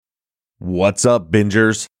What's up,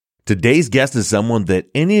 bingers? Today's guest is someone that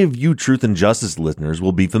any of you Truth and Justice listeners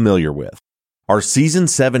will be familiar with. Our Season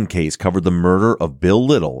 7 case covered the murder of Bill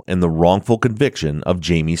Little and the wrongful conviction of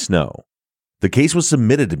Jamie Snow. The case was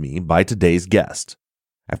submitted to me by today's guest.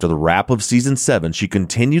 After the wrap of Season 7, she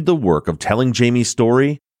continued the work of telling Jamie's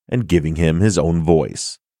story and giving him his own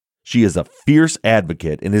voice. She is a fierce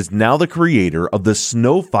advocate and is now the creator of the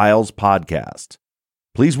Snow Files podcast.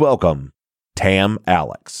 Please welcome Tam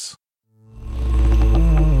Alex.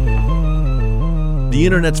 The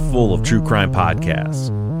internet's full of true crime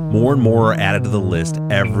podcasts. More and more are added to the list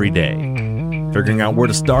every day. Figuring out where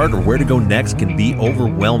to start or where to go next can be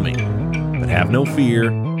overwhelming. But have no fear,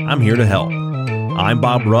 I'm here to help. I'm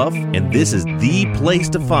Bob Ruff, and this is the place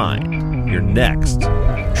to find your next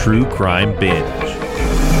true crime binge.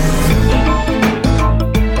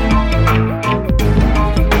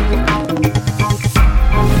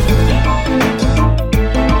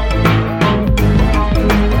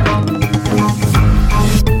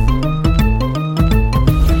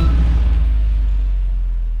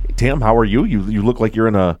 Tam, how are you? You look like you're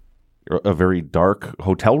in a very dark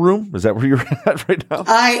hotel room. Is that where you're at right now?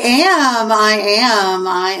 I am.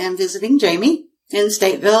 I am visiting Jamie in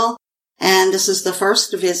Stateville, and this is the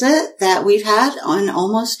first visit that we've had in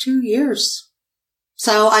almost 2 years.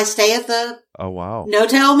 So I stay at the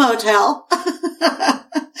No-Tell Motel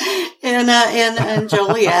in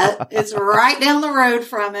Joliet. It's right down the road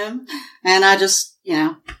from him, and I just,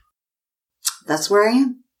 that's where I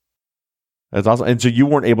am. That's awesome. And so you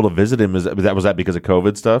weren't able to visit him. Was that because of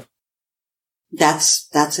COVID stuff? That's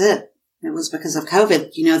it. It was because of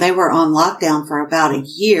COVID. They were on lockdown for about a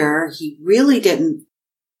year. He really didn't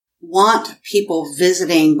want people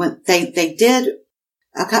visiting. When they did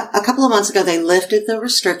a couple of months ago, they lifted the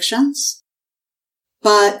restrictions,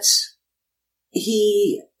 but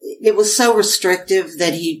it was so restrictive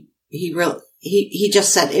that he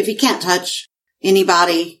just said if he can't touch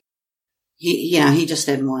anybody, he just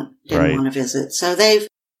didn't want to visit. So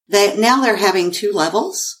now they're having 2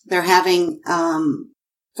 levels. They're having,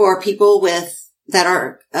 for people that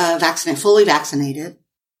are, fully vaccinated.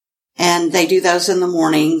 And they do those in the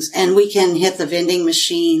mornings, and we can hit the vending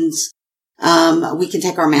machines. We can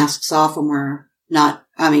take our masks off when we're not,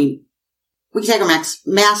 we can take our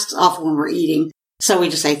masks off when we're eating. So we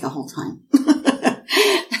just ate the whole time.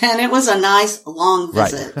 And it was a nice long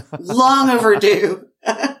visit, long overdue.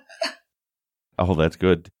 Oh, that's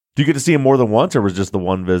good. Do you get to see him more than once, or was it just the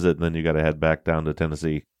one visit and then you got to head back down to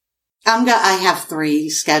Tennessee? I have 3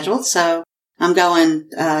 scheduled, so I'm going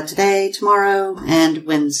today, tomorrow, and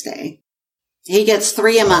Wednesday. He gets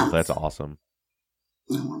 3 a month. That's awesome.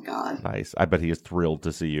 Oh my God. Nice. I bet he is thrilled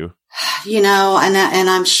to see you. And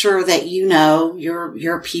I'm sure that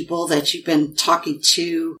your people that you've been talking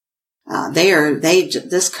to,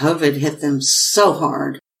 this COVID hit them so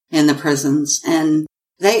hard in the prisons, and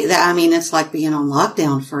it's like being on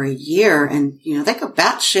lockdown for a year, and, they go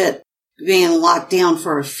batshit being locked down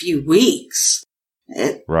for a few weeks.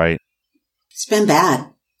 Right. It's been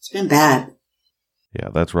bad. Yeah,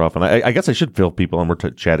 that's rough. And I guess I should fill people, and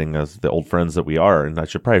we're chatting as the old friends that we are, and I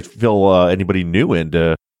should probably fill anybody new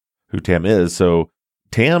into who Tam is. So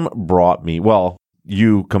Tam brought me,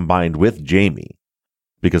 you combined with Jamie,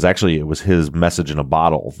 because actually it was his message in a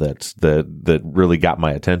bottle that really got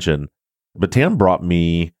my attention. But Tam brought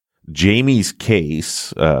me Jamie's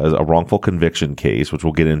case, a wrongful conviction case, which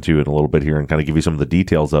we'll get into in a little bit here and kind of give you some of the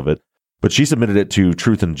details of it. But she submitted it to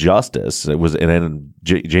Truth and Justice.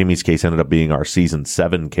 Jamie's case ended up being our Season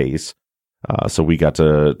 7 case. So we got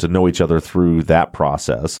to know each other through that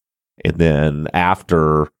process. And then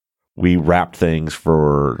after we wrapped things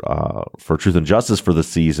for Truth and Justice for the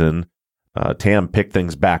season, Tam picked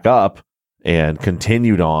things back up and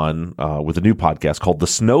continued on with a new podcast called The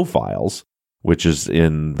Snow Files, which is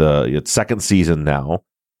in its 2nd season now.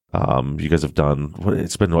 You guys have done,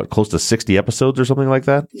 it's been close to 60 episodes or something like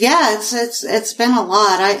that? Yeah, it's been a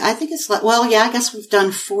lot. I think it's I guess we've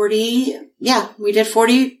done 40. Yeah, we did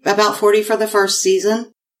about 40 for the first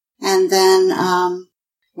season. And then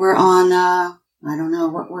we're on, I don't know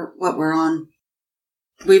what we're on.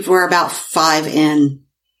 We're about 5 in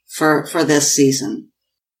for this season.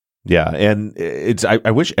 Yeah, and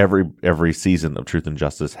I wish every season of Truth and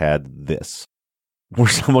Justice had this, where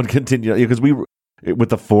someone continued, because with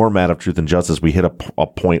the format of Truth and Justice, we hit a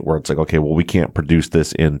point where it's like, okay, well, we can't produce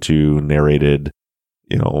this into narrated,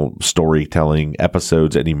 storytelling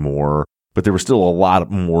episodes anymore. But there were still a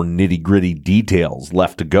lot more nitty gritty details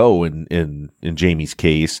left to go in Jamie's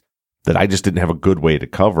case that I just didn't have a good way to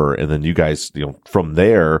cover. And then you guys, from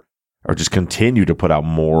there, or just continue to put out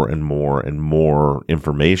more and more and more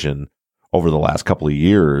information over the last couple of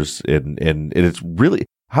years. And it's really,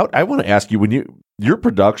 I want to ask you, your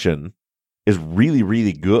production is really,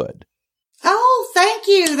 really good. Oh, thank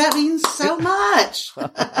you. That means so much.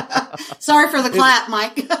 Sorry for the clap,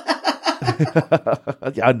 Mike.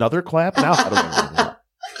 Another clap now? I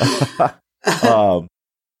don't know.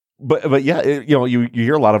 But yeah, you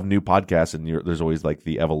hear a lot of new podcasts, and there's always like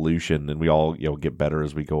the evolution, and we all get better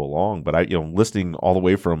as we go along. But listening all the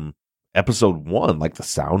way from episode 1, like the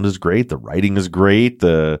sound is great, the writing is great,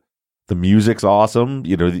 the music's awesome.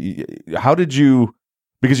 How did you?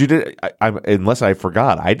 Because you did, unless I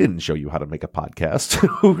forgot, I didn't show you how to make a podcast.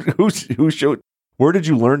 Who showed? Where did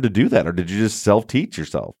you learn to do that, or did you just self-teach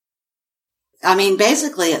yourself? I mean,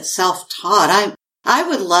 basically, it's self-taught. I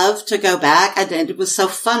would love to go back. It was so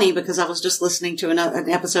funny because I was just listening to an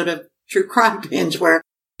episode of True Crime Binge where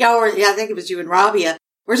I think it was you and Rabia.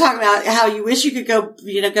 We're talking about how you wish you could go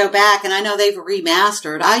back, and I know they've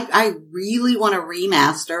remastered. I really want to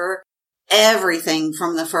remaster everything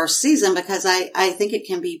from the first season because I think it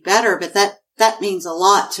can be better, but that means a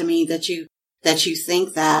lot to me that you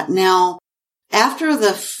think that. Now, after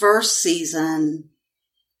the first season,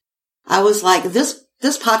 I was like, this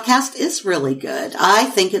podcast is really good. I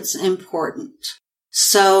think it's important.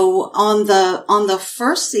 So on the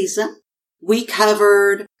first season, we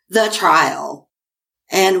covered the trial,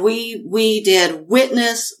 and we did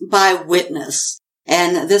witness by witness.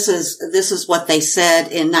 And this is what they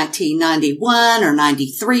said in 1991 or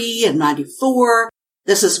 93 and 94.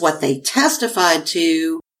 This is what they testified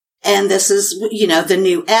to. And this is, the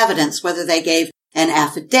new evidence, whether they gave an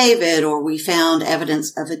affidavit or we found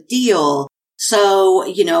evidence of a deal. So,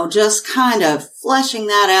 just kind of fleshing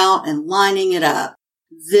that out and lining it up.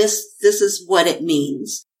 This is what it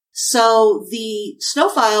means. So the Snow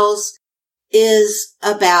Files is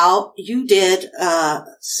about, you did a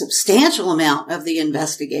substantial amount of the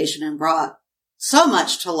investigation and brought so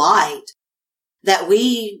much to light that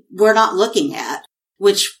we were not looking at,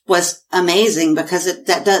 which was amazing because it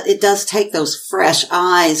does take those fresh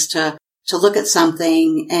eyes to look at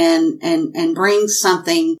something and bring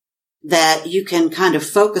something that you can kind of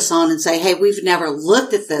focus on and say, hey, we've never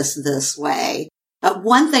looked at this way.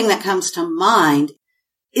 One thing that comes to mind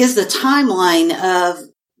is the timeline of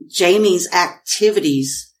Jamie's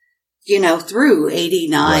activities, through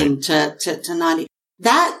 89 right. to 90.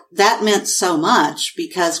 That meant so much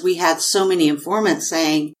because we had so many informants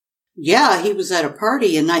saying, yeah, he was at a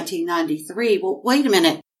party in 1993. Well, wait a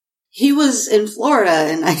minute. He was in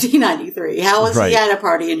Florida in 1993. How was he at a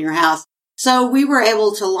party in your house? So we were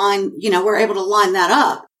able to line that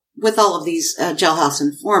up with all of these jailhouse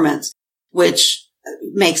informants, which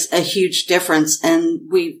makes a huge difference. And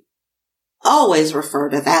we always refer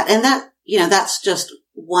to that. And that's just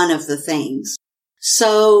one of the things.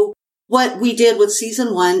 So what we did with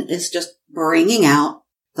season 1 is just bringing out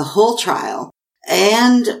the whole trial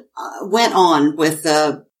and went on with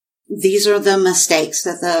these are the mistakes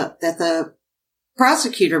that the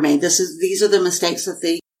prosecutor made. These are the mistakes that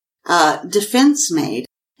the defense made,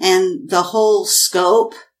 and the whole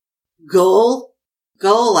goal,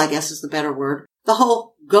 I guess is the better word. The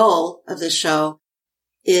whole goal of this show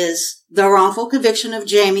is the wrongful conviction of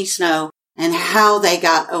Jamie Snow and how they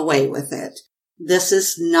got away with it. This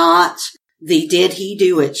is not the did he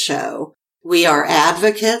do it show. We are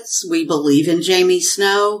advocates. We believe in Jamie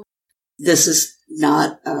Snow. This is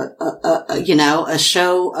not a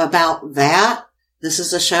show about that. This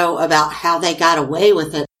is a show about how they got away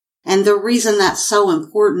with it. And the reason that's so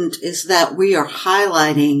important is that we are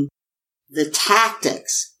highlighting the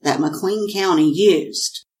tactics that McLean County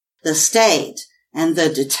used, the state and the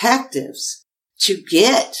detectives, to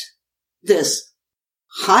get this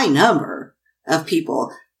high number of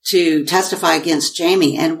people to testify against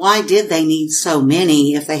Jamie. And why did they need so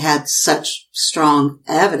many if they had such strong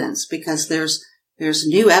evidence? Because there's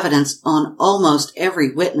new evidence on almost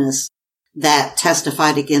every witness that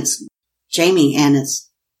testified against Jamie, and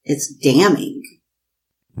it's damning.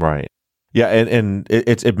 Right. Yeah. And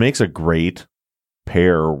it makes a great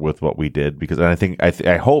pair with what we did, because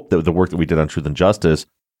I hope that the work that we did on Truth and Justice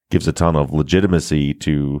gives a ton of legitimacy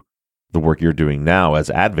to the work you're doing now as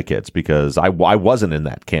advocates, because I wasn't in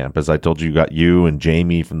that camp. As I told you, got you and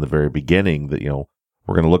Jamie from the very beginning that,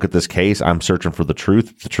 we're going to look at this case. I'm searching for the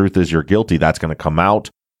truth. If the truth is you're guilty, that's going to come out.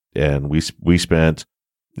 And we spent,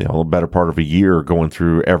 a better part of a year going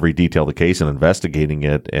through every detail of the case and investigating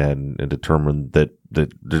it and determined that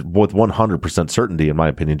with 100% certainty, in my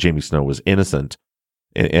opinion, Jamie Snow was innocent.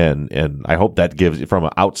 And I hope that gives, from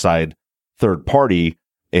an outside third party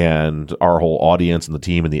and our whole audience and the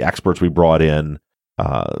team and the experts we brought in,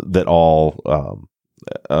 that all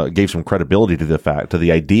gave some credibility to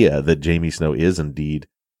the idea that Jamie Snow is indeed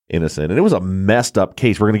innocent. And it was a messed up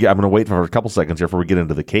case. I'm going to wait for a couple seconds here before we get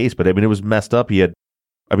into the case, but I mean, it was messed up.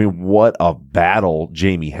 What a battle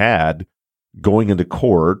Jamie had going into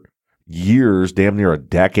court years, damn near a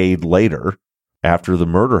decade later after the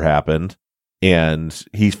murder happened. And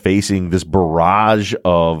he's facing this barrage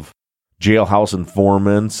of jailhouse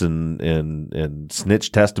informants and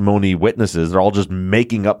snitch testimony witnesses. They're all just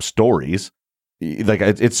making up stories. Like,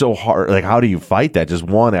 it's so hard. Like, how do you fight that? Just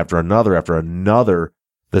one after another after another.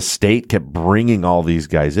 The state kept bringing all these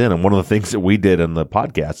guys in. And one of the things that we did in the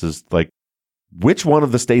podcast is like, which one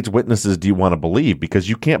of the state's witnesses do you want to believe? Because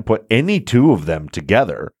you can't put any two of them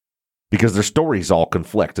together because their stories all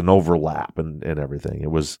conflict and overlap and everything. It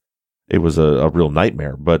was a real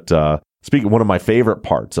nightmare. But speaking, one of my favorite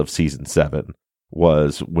parts of season 7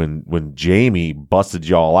 was when Jamie busted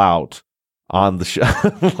y'all out on the show,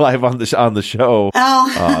 live on the show.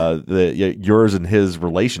 Oh, yours and his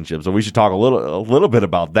relationship. So we should talk a little bit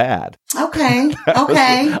about that. Okay.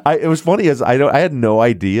 It was funny as I had no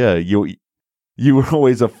idea you were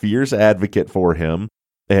always a fierce advocate for him,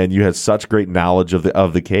 and you had such great knowledge of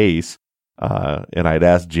the case. And I'd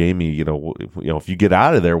asked Jamie, if you get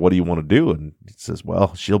out of there, what do you want to do? And he says,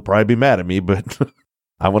 well, she'll probably be mad at me, but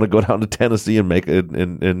I want to go down to Tennessee and make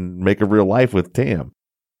a real life with Tam,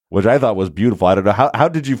 which I thought was beautiful. I don't know. How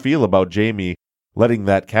did you feel about Jamie letting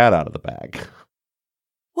that cat out of the bag?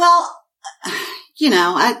 Well,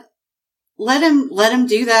 I let him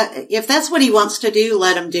do that. If that's what he wants to do,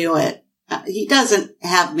 let him do it. He doesn't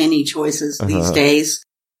have many choices these days.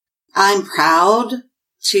 I'm proud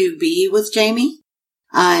to be with Jamie.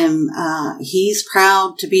 He's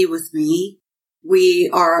proud to be with me. We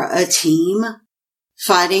are a team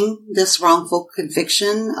fighting this wrongful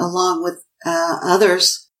conviction along with,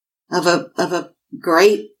 others of a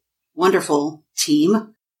great, wonderful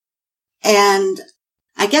team. And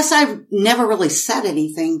I guess I've never really said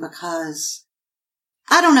anything because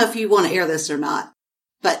I don't know if you want to air this or not,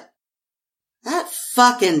 but that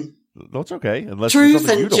fucking that's okay. Unless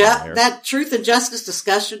that Truth and Justice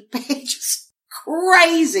discussion page is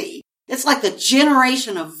crazy. It's like the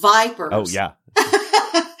generation of vipers. Oh yeah.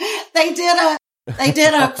 They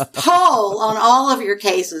did a poll on all of your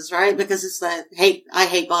cases, right? Because it's the I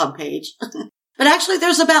hate Bob page. But actually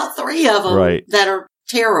there's about 3 of them that are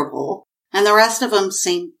terrible, and the rest of them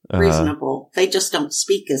seem reasonable. They just don't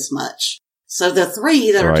speak as much. So the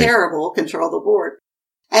 3 that are terrible control the board.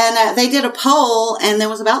 And they did a poll, and there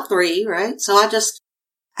was about 3, right? So I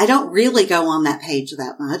don't really go on that page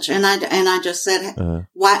that much. And I just said,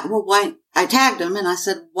 why? I tagged him and I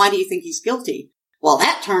said, why do you think he's guilty? Well,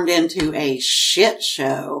 that turned into a shit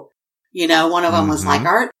show. One of them was like,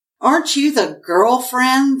 aren't you the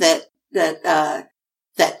girlfriend that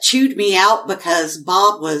chewed me out because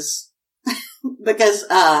Bob was, because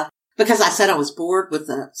I said I was bored with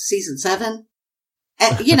the season 7?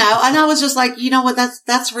 And, and I was just like, you know what,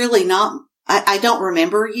 that's really not, I don't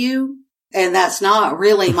remember you, and that's not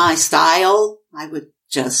really my style. I would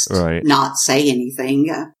just not say anything.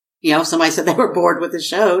 If somebody said they were bored with the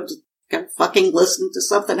show, just go fucking listen to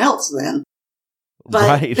something else then.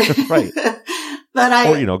 But, right.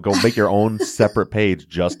 But or, go make your own separate page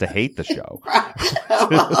just to hate the show.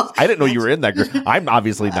 I didn't know you were in that group. I'm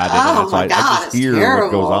obviously not in it, so I just hear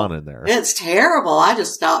what goes on in there. It's terrible. I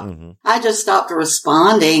just stopped. I just stopped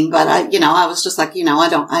responding, but I was just like,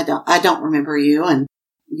 I don't remember you, and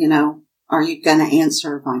are you going to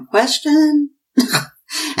answer my question?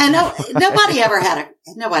 And nobody ever had an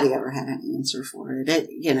answer for it.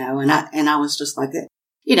 And I was just like, and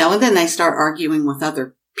then they start arguing with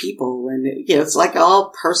other people, and it's like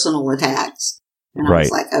all personal attacks. And I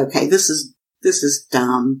was like, okay, this is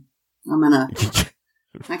dumb. I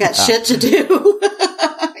got shit to do.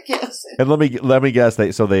 I guess. And let me guess.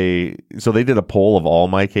 They did a poll of all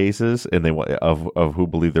my cases, and of who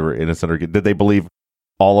believed they were innocent or did they believe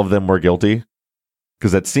all of them were guilty?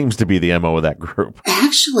 Because that seems to be the MO of that group.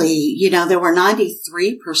 Actually, there were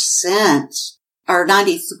 93% or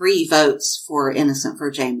 93 votes for innocent for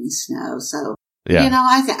Jamie Snow. So,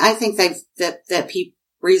 I think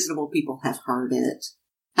reasonable people have heard it.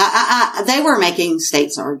 They were making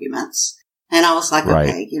state's arguments, and I was like,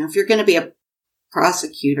 okay, if you're going to be a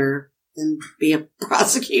prosecutor, then be a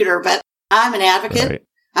prosecutor. But I'm an advocate. Right.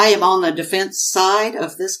 I am on the defense side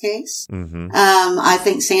of this case. I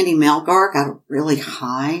think Sandy Melgar got a really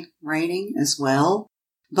high rating as well,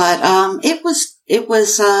 but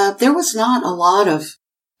there was not a lot of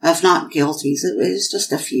not guilties. It was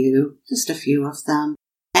just a few of them.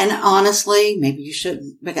 And honestly, maybe you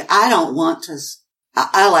shouldn't, because I don't want to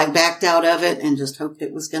I like backed out of it and just hoped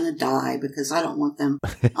it was going to die because I don't want them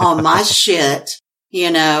on my shit,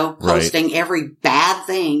 posting every bad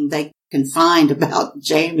thing they can find about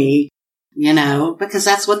Jamie, because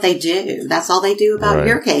that's what they do. That's all they do about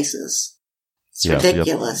your cases. It's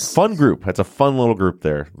ridiculous. Yep. Fun group. It's a fun little group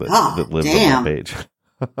there that lives on that page.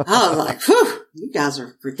 I was like, whew, you guys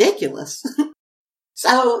are ridiculous.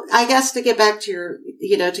 So I guess to get back to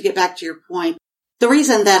your point, the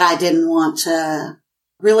reason that I didn't want to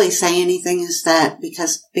really say anything is that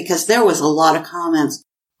because there was a lot of comments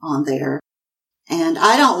on there, and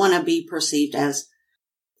I don't want to be perceived as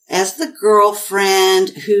the girlfriend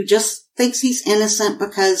who just thinks he's innocent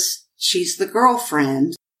because she's the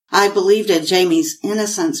girlfriend. I believed in Jamie's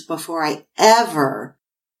innocence before I ever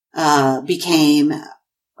became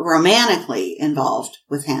romantically involved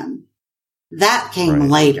with him. That came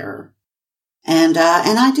later. And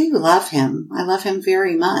I do love him. I love him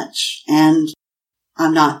very much. And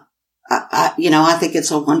I think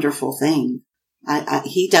it's a wonderful thing.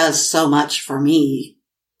 He does so much for me.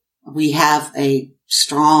 We have a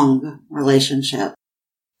strong relationship.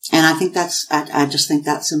 And I think I just think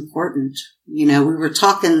that's important. We were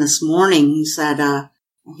talking this morning. He said,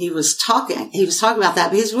 he was talking about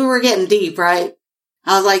that because we were getting deep, right?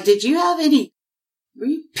 I was like, were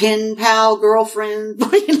you pen pal girlfriend,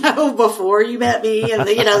 before you met me? And,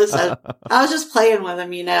 so I was just playing with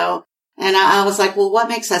him, and I was like, well, what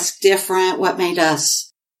makes us different? What made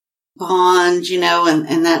us bond,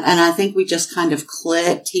 and I think we just kind of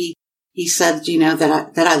clicked. He said,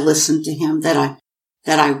 that I listened to him, that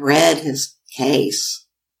I read his case,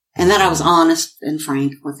 and that I was honest and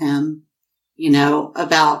frank with him,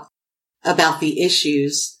 about the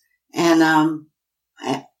issues. And,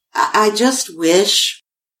 I just wish,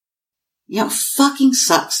 fucking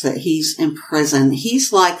sucks that he's in prison.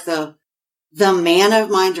 He's like the man of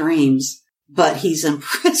my dreams, but he's in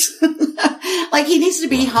prison. Like he needs to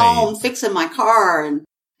be home fixing my car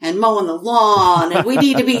and mowing the lawn, and we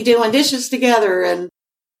need to be doing dishes together and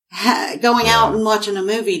going out and watching a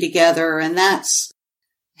movie together. And that's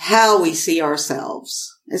how we see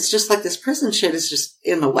ourselves. It's just like this prison shit is just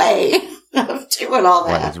in the way of doing all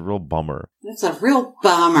that. Right, it's a real bummer. It's a real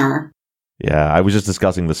bummer. Yeah, I was just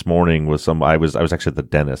discussing this morning with I was actually at the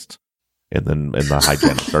dentist, and the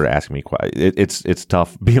hygienist started asking me, it's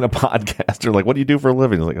tough being a podcaster. Like, what do you do for a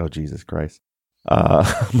living? I was like, oh, Jesus Christ.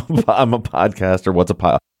 I'm a podcaster. What's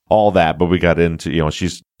all that. But we got into,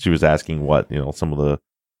 she was asking what, some of the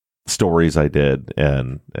stories I did.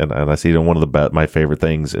 And I see one of my favorite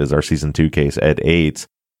things is our season 2 case, Ed AIDS.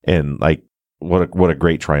 And like, what a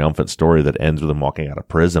great triumphant story that ends with him walking out of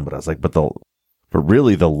prison. But I was like, but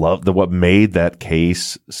really the love, what made that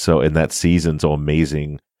case in that season so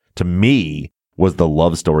amazing to me was the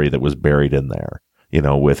love story that was buried in there,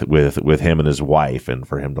 with him and his wife, and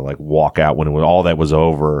for him to like walk out when all that was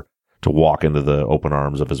over, to walk into the open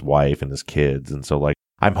arms of his wife and his kids. And so like,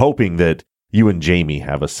 I'm hoping that you and Jamie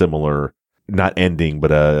have a similar, not ending,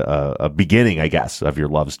 but a beginning, I guess, of your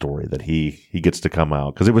love story, that he gets to come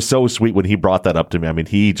out. Cause it was so sweet when he brought that up to me. I mean,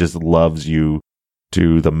 he just loves you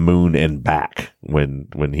to the moon and back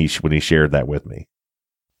when he shared that with me.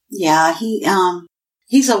 Yeah.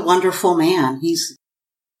 He's a wonderful man. He's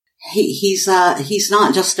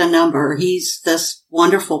not just a number. He's this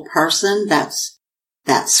wonderful person that's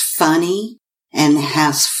funny and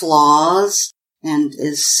has flaws and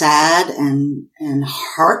is sad and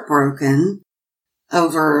heartbroken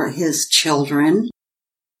over his children,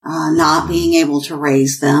 not being able to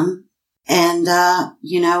raise them. And,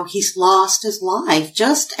 he's lost his life,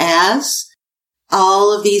 just as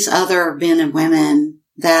all of these other men and women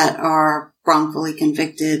that are wrongfully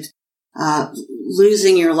convicted,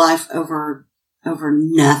 losing your life over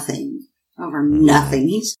nothing,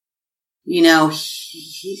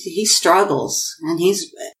 He's, he struggles,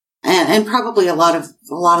 and probably a lot of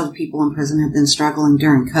the people in prison have been struggling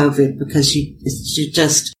during COVID because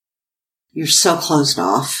you're so closed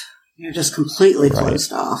off. You're just completely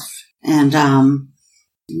closed off. And,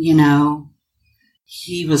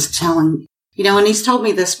 he was telling, and he's told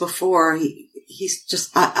me this before, he's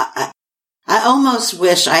just, I almost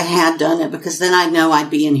wish I had done it because then I know I'd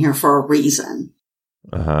be in here for a reason.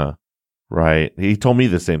 Uh-huh. Right. He told me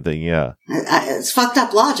the same thing. Yeah. It's fucked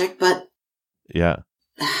up logic, but yeah,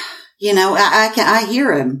 I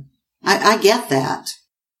hear him. I get that.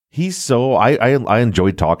 He's so, I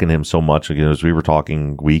enjoyed talking to him so much, as we were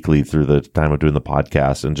talking weekly through the time of doing the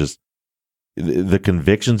podcast, and just the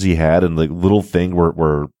convictions he had, and the little thing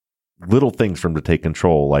were little things for him to take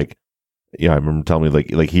control. Like, I remember telling me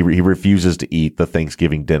like he refuses to eat the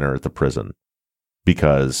Thanksgiving dinner at the prison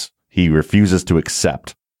because he refuses to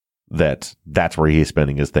accept that's where he's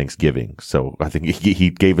spending his Thanksgiving. So I think he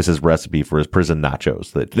gave us his recipe for his prison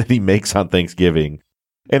nachos that he makes on Thanksgiving.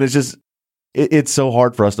 And it's just, it's so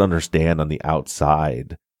hard for us to understand on the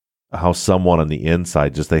outside how someone on the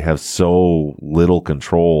inside just, they have so little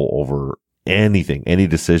control over anything, any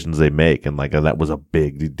decisions they make. And like, and that was a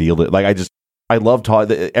big deal. Like, I love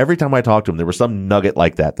talking. Every time I talked to him, there was some nugget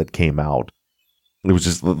like that came out. It was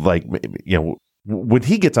just like, when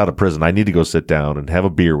he gets out of prison, I need to go sit down and have a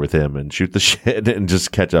beer with him and shoot the shit and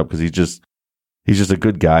just catch up, because he's just a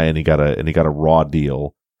good guy, and he got a raw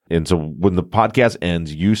deal. And so when the podcast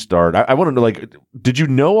ends, you start. I want to know, like, did you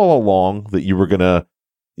know all along that you were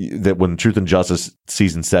that when Truth and Justice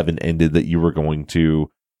season 7 ended, that you were going to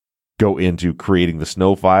go into creating the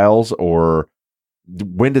Snow Files, or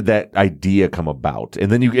when did that idea come about?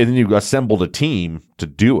 And then you assembled a team to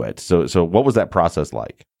do it. So what was that process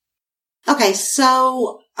like? Okay,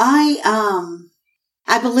 so I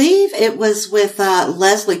believe it was with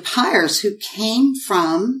Leslie Pyers, who came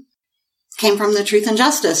from the Truth and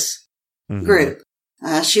Justice group.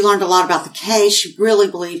 She learned a lot about the case. She really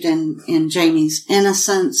believed in Jamie's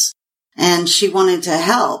innocence, and she wanted to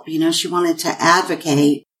help. She wanted to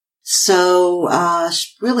advocate. So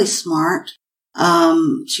she's really smart.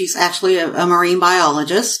 She's actually a marine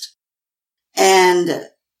biologist, and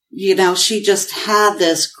she just had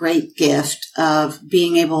this great gift of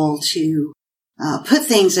being able to put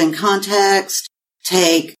things in context,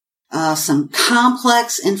 take some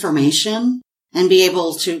complex information and be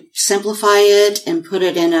able to simplify it and put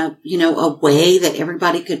it in a way that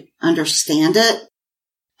everybody could understand it.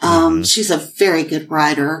 She's a very good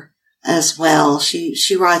writer as well.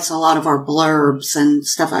 She writes a lot of our blurbs and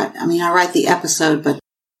stuff. I write the episode, but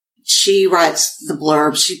she writes the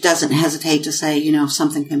blurb. She doesn't hesitate to say, if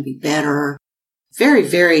something can be better. Very,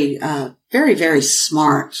 very, very, very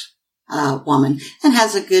smart, woman, and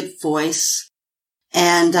has a good voice.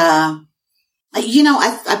 And,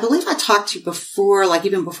 I believe I talked to you before, like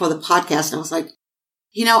even before the podcast, I was like,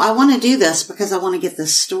 I want to do this because I want to get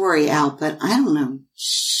this story out, but I don't know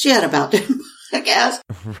shit about doing podcasts.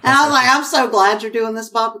 And I was like, I'm so glad you're doing this,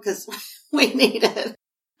 Bob, because we need it.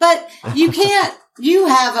 But you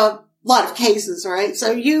have a lot of cases, right?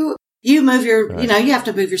 So you move your, you have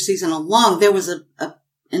to move your season along. There was a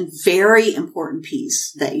very important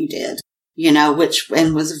piece that you did,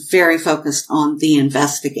 and was very focused on the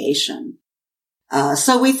investigation.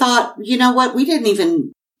 So we thought, what? We didn't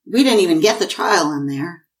even get the trial in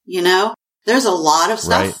there. There's a lot of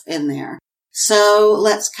stuff in there. So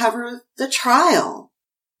let's cover the trial.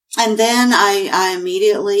 And then I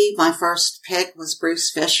immediately, my first pick was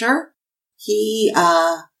Bruce Fisher. He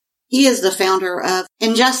is the founder of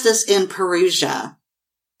Injustice in Perugia,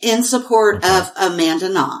 in support of Amanda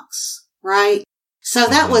Knox, right? So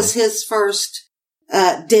that was his first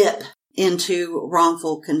dip into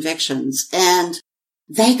wrongful convictions. And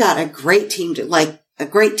they got a great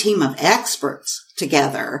team of experts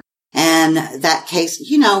together. And that case,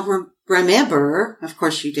 remember, of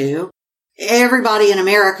course you do, everybody in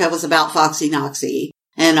America was about Foxy Knoxy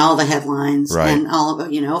and all the headlines and all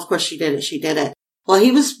of it, of course she did it. Well,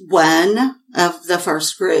 he was one of the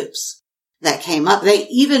first groups that came up. They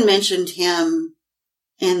even mentioned him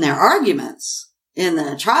in their arguments in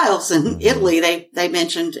the trials in Italy. They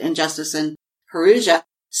mentioned Injustice in Perugia.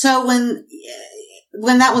 So when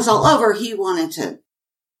that was all over, he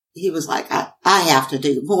was like, I have to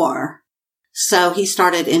do more. So he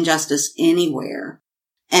started Injustice Anywhere.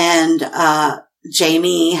 And,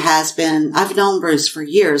 Jamie I've known Bruce for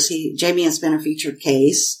years. Jamie has been a featured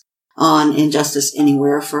case on Injustice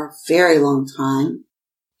Anywhere for a very long time.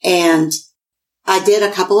 And I did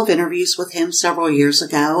a couple of interviews with him several years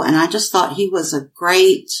ago, and I just thought he was a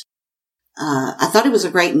great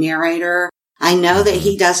narrator. I know that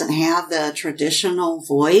he doesn't have the traditional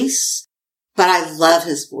voice, but I love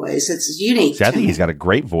his voice. It's unique. See, I think he's got a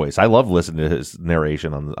great voice. I love listening to his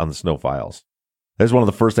narration on the Snow Files. That's one of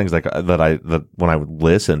the first things that when I would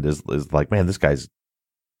listen is like, man, this guy's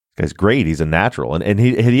great. He's a natural. And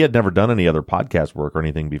he had never done any other podcast work or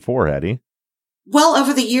anything before, had he? Well,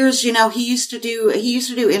 over the years, he used to do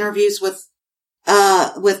interviews with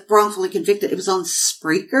wrongfully convicted. It was on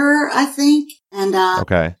Spreaker, I think. And,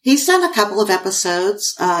 he's done a couple of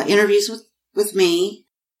episodes, interviews with me,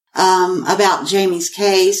 about Jamie's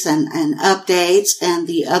case and updates and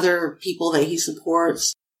the other people that he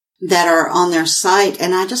supports that are on their site.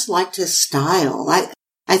 And I just liked his style.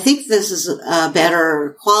 I think this is a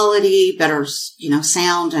better quality, better,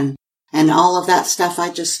 sound and all of that stuff.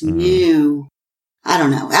 I just knew, I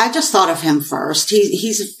don't know. I just thought of him first.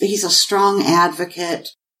 He's a strong advocate.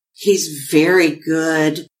 He's very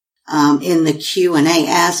good. in the Q&A,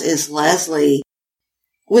 as is Leslie,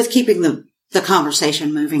 with keeping the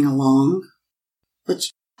conversation moving along,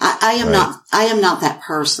 which I am not, I am not that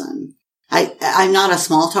person. I'm not a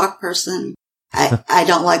small talk person. I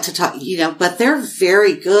don't like to talk, but they're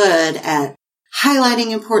very good at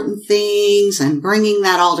highlighting important things and bringing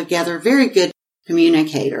that all together. Very good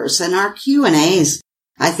communicators. And our Q&As,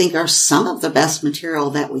 I think, are some of the best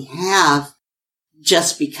material that we have,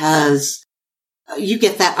 just because you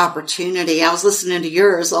get that opportunity. I was listening to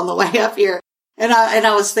yours on the way up here, and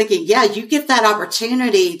I was thinking, yeah, you get that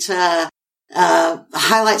opportunity to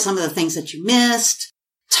highlight some of the things that you missed,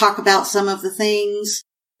 talk about some of the things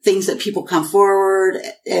that people come forward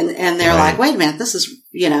and they're like, wait a minute, this is,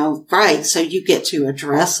 right. So you get to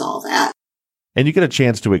address all that. And you get a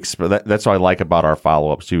chance to that's what I like about our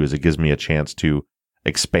follow-ups too, is it gives me a chance to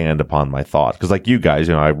expand upon my thought. Because like you guys,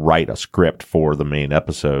 I write a script for the main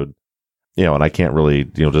episode, and I can't really,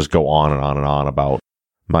 just go on and on and on about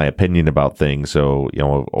my opinion about things. So,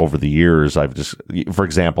 over the years, I've just, for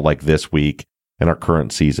example, like this week in our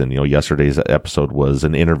current season, yesterday's episode was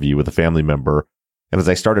an interview with a family member. And as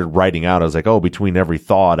I started writing out, I was like, between every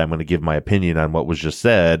thought, I'm going to give my opinion on what was just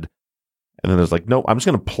said. And then there's like, no, I'm just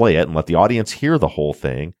going to play it and let the audience hear the whole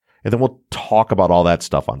thing. And then we'll talk about all that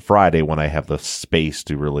stuff on Friday when I have the space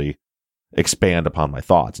to really expand upon my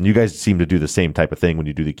thoughts. And you guys seem to do the same type of thing when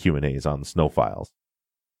you do the Q&As on the Snow Files.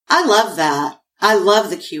 I love that. I love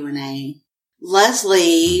the Q&A.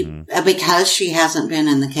 Leslie, because she hasn't been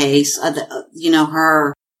in the case,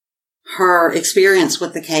 her experience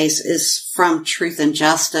with the case is from Truth and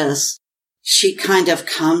Justice. She kind of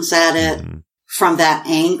comes at it from that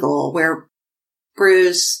angle, where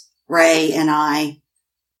Bruce, Ray, and I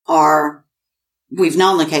we've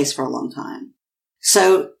known the case for a long time.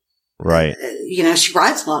 So, she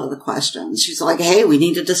writes a lot of the questions. She's like, hey, we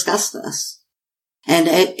need to discuss this.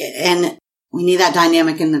 And we need that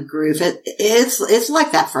dynamic in the group. It's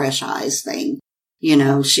like that fresh eyes thing,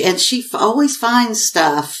 she always finds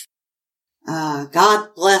stuff. God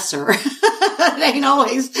bless her. It ain't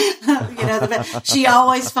always, she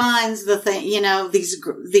always finds the thing,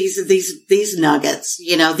 these nuggets,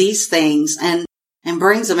 these things, and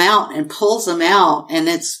brings them out and pulls them out. And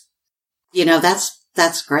it's,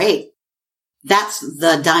 that's great. That's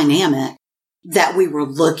the dynamic that we were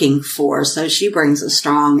looking for. So she brings a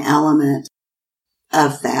strong element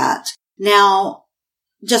of that. Now,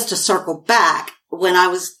 just to circle back, when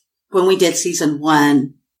we did season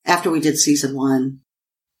 1, after we did season 1,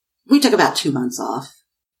 we took about 2 months off,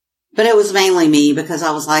 but it was mainly me, because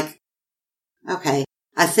I was like, okay,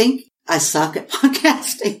 I think I suck at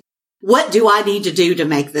podcasting. What do I need to do to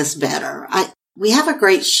make this better? We have a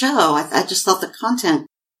great show. I just thought the content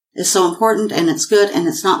is so important, and it's good, and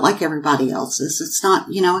it's not like everybody else's. It's not,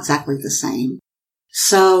 exactly the same.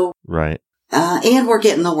 So, and we're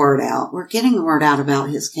getting the word out. We're getting the word out about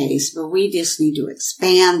his case, but we just need to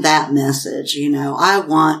expand that message. I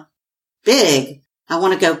want big. I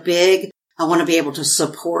want to go big. I want to be able to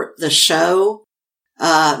support the show,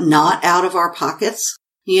 not out of our pockets,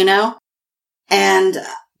 and,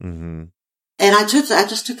 I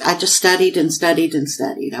just studied and studied and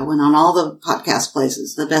studied. I went on all the podcast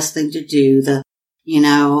places, the best thing to do,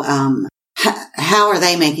 how are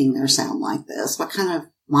they making their sound like this? What kind of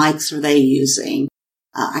mics are they using?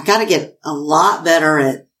 I got to get a lot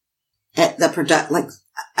better at the product. Like,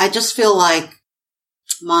 I just feel like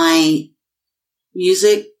my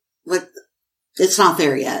music, like, it's not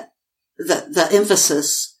there yet. The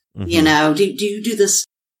emphasis, do you do this?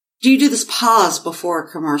 Do you do this pause before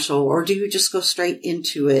a commercial, or do you just go straight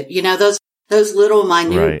into it? Those little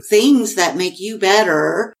minute things that make you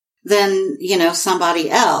better than,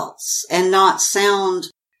 somebody else, and not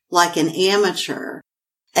sound like an amateur.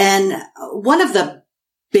 And one of the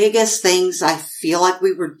biggest things I feel like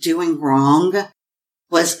we were doing wrong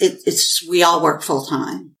was we all work full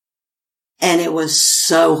time, and it was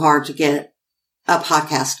so hard to get a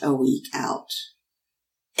podcast a week out.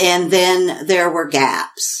 And then there were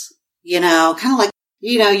gaps, kind of like,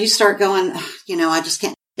 you start going, I just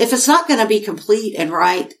can't, if it's not going to be complete and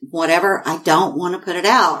right, whatever, I don't want to put it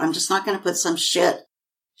out. I'm just not going to put some shit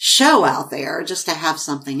show out there just to have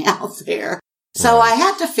something out there. So I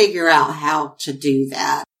had to figure out how to do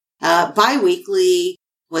that. Bi-weekly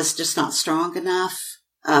was just not strong enough.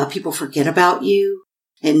 People forget about you.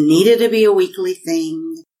 It needed to be a weekly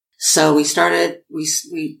thing. So we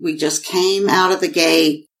just came out of the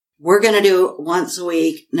gate. We're going to do it once a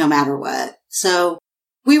week, no matter what. So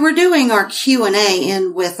we were doing our Q&A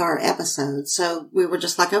in with our episodes. So we were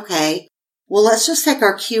just like, okay, well, let's just take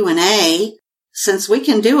our Q&A, since we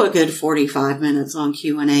can do a good 45 minutes on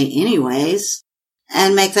Q&A anyways,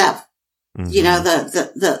 and make that,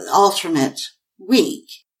 the alternate week.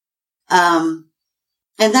 And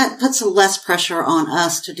that puts less pressure on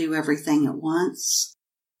us to do everything at once.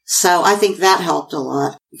 So I think that helped a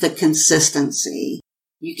lot. The consistency.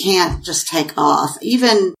 You can't just take off.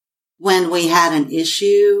 Even when we had an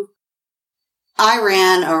issue, I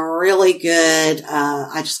ran a really good,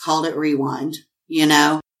 I just called it rewind, we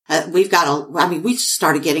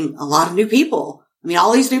started getting a lot of new people. I mean,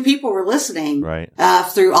 all these new people were listening, right,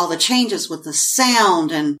 through all the changes with the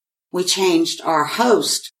sound, and we changed our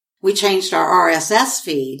host. We changed our RSS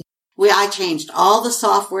feed. I changed all the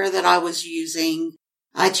software that I was using.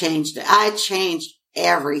 I changed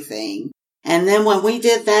everything. And then when we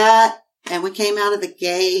did that and we came out of the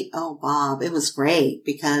gate, oh, Bob, it was great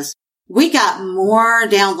because we got more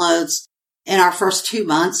downloads in our first 2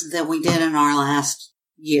 months than we did in our last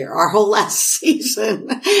year, our whole last season,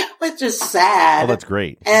 which is sad. Oh, that's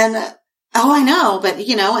great. And, I know, but,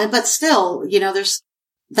 but still,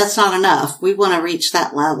 that's not enough. We want to reach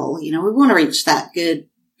that level. We want to reach that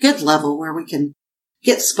good level where we can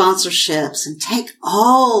get sponsorships and take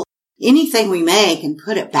anything we make and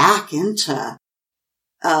put it back into,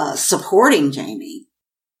 supporting Jamie.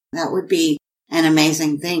 That would be an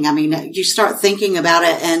amazing thing. I mean, you start thinking about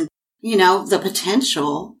it and, the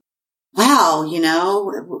potential. Wow,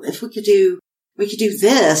 if we could do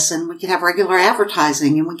this and we could have regular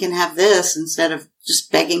advertising and we can have this instead of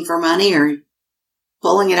just begging for money or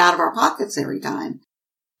pulling it out of our pockets every time.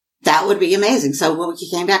 That would be amazing. So when we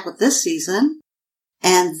came back with this season,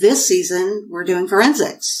 and this season we're doing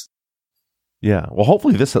forensics. Yeah. Well,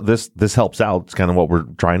 hopefully this helps out. It's kind of what we're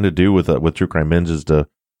trying to do with True Crime Binge is to,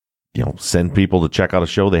 send people to check out a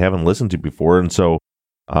show they haven't listened to before. And so,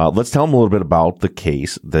 let's tell them a little bit about the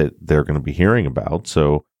case that they're going to be hearing about.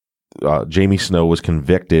 So, Jamie Snow was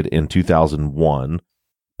convicted in 2001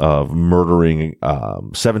 of murdering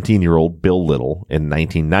 17-year-old Bill Little in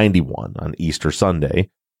 1991 on Easter Sunday.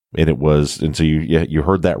 And so you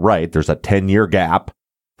heard that right. There's a 10-year gap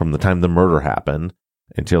from the time the murder happened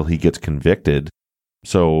until he gets convicted.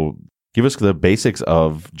 So give us the basics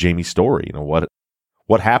of Jamie's story.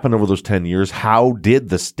 What happened over those 10 years? How did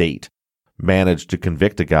the state manage to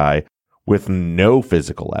convict a guy with no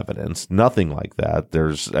physical evidence? Nothing like that. There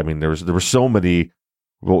were so many.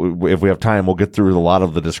 Well, if we have time, we'll get through a lot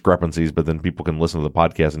of the discrepancies, but then people can listen to the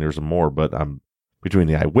podcast and hear some more. But between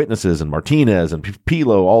the eyewitnesses and Martinez and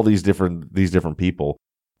Pilo, all these different people.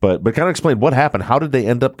 But kind of explain what happened. How did they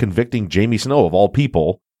end up convicting Jamie Snow, of all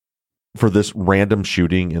people, for this random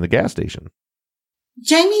shooting in the gas station?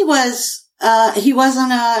 Jamie he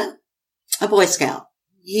wasn't a Boy Scout.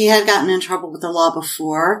 He had gotten in trouble with the law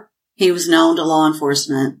before. He was known to law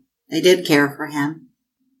enforcement. They did care for him.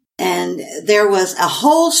 And there was a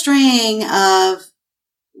whole string of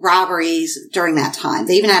robberies during that time.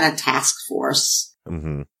 They even had a task force.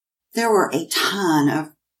 Mm-hmm. There were a ton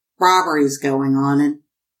of robberies going on. And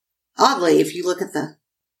oddly, if you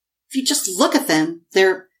just look at them,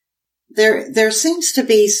 there seems to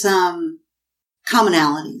be some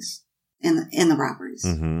commonalities in the robberies.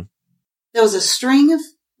 Mm-hmm. There was a string of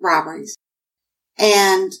robberies,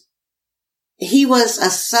 and he was a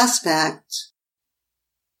suspect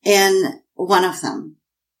in one of them.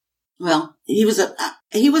 Well, he was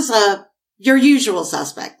your usual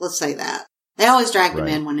suspect. Let's say that. They always dragged him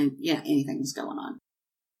in when anything was going on.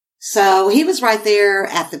 So he was right there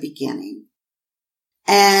at the beginning.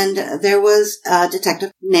 And there was a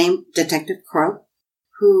detective named Detective Crow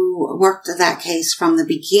who worked that case from the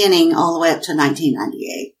beginning all the way up to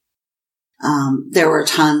 1998. There were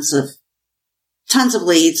tons of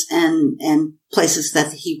leads and places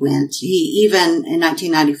that he went. He even in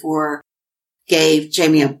 1994 gave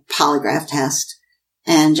Jamie a polygraph test,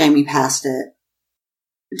 and Jamie passed it.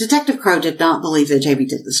 Detective Crow did not believe that Jamie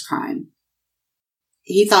did this crime.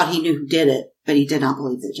 He thought he knew who did it, but he did not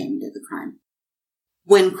believe that Jamie did the crime.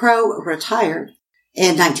 When Crow retired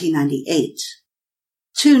in 1998,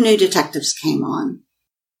 two new detectives came on,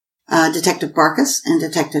 Detective Barkus and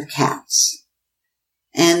Detective Katz.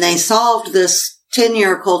 And they solved this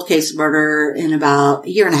 10-year cold case murder in about a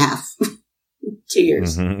year and a half, 2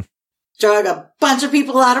 years. Mm-hmm. Drug a bunch of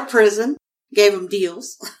people out of prison, gave them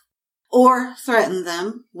deals, or threatened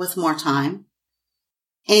them with more time.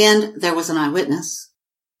 And there was an eyewitness,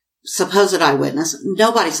 supposed eyewitness.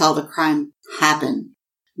 Nobody saw the crime happen,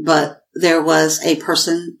 but there was a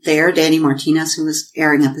person there, Danny Martinez, who was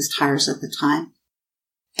airing up his tires at the time.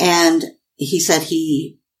 And he said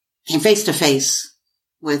he came face to face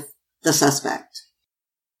with the suspect.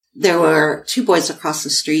 There were two boys across the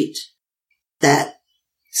street that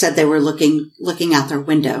said they were looking out their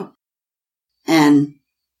window and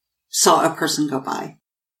saw a person go by.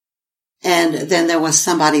 And then there was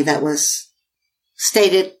somebody that was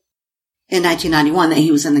stated in 1991 that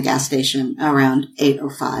he was in the gas station around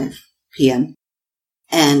 8:05 p.m.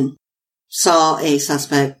 and saw a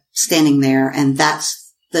suspect standing there, and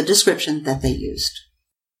that's the description that they used.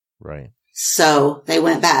 Right. So they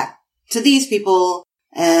went back to these people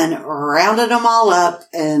and rounded them all up,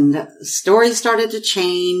 and stories started to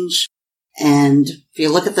change. And if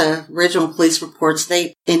you look at the original police reports,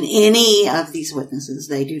 in any of these witnesses,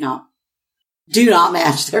 they do not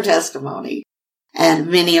match their testimony. And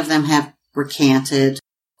many of them have recanted,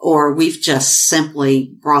 or we've just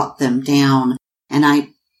simply brought them down. And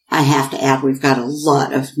I have to add, we've got a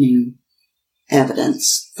lot of new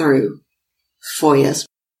evidence through FOIAs.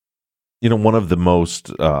 One of the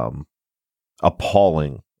most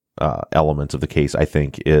appalling elements of the case, I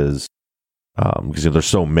think, is because there's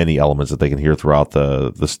so many elements that they can hear throughout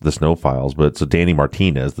the Snow files. But so Danny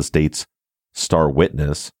Martinez, the state's star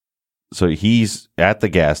witness, so he's at the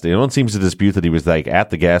gas station. No one seems to dispute that he was at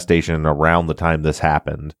the gas station around the time this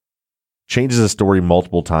happened. Changes the story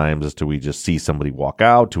multiple times as to we just see somebody walk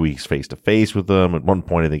out, to he's face to face with them. At one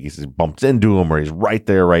point, I think he bumps into him, or he's right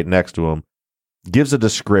there, right next to him. Gives a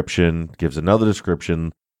description, gives another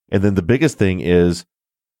description, and then the biggest thing is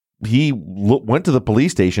he went to the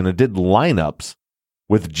police station and did lineups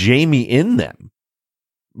with Jamie in them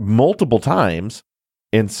multiple times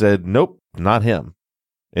and said, nope, not him.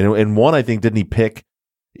 And one, I think,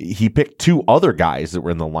 he picked two other guys that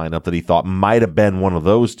were in the lineup that he thought might have been one of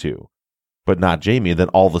those two, but not Jamie. And then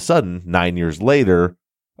all of a sudden, 9 years later,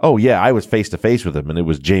 oh yeah, I was face to face with him, and it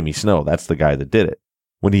was Jamie Snow. That's the guy that did it.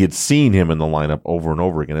 When he had seen him in the lineup over and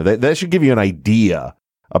over again. That should give you an idea,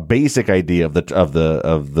 a basic idea of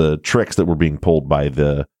the tricks that were being pulled by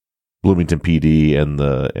the Bloomington PD and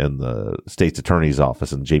the state's attorney's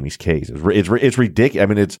office in Jamie's case. It's ridiculous. I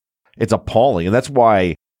mean, it's appalling, and that's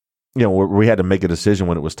why we had to make a decision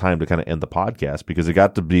when it was time to kind of end the podcast, because it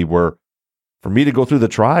got to be where for me to go through the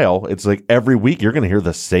trial, it's like every week you're going to hear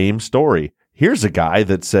the same story. Here's a guy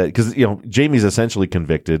that said, because Jamie's essentially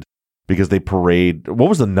convicted because they parade. What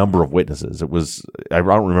was the number of witnesses? It was, I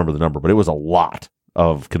don't remember the number, but it was a lot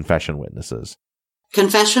of confession witnesses.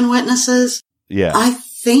 Confession witnesses? Yeah. I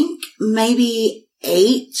think maybe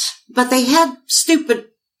 8, but they had stupid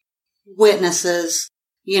witnesses.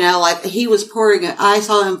 Like I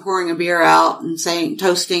saw him pouring a beer out and saying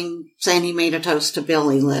he made a toast to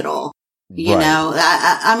Billy Little.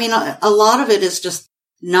 I mean, a lot of it is just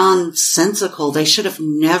nonsensical. They should have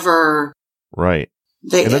never. Right.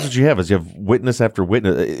 And that's what you have witness after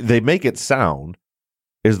witness. They make it sound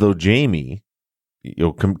as though Jamie,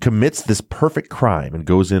 commits this perfect crime and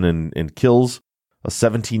goes in and kills a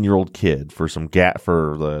 17-year-old kid for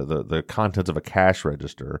for the contents of a cash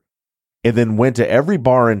register, and then went to every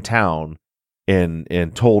bar in town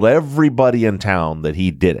and told everybody in town that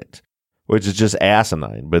he did it, which is just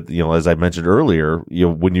asinine. But as I mentioned earlier,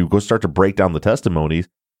 when you go start to break down the testimonies,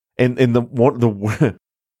 and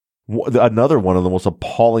another one of the most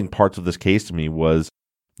appalling parts of this case to me was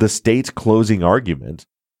the state's closing argument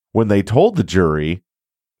when they told the jury,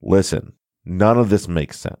 listen, none of this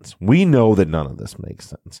makes sense. We know that none of this makes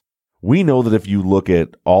sense. We know that if you look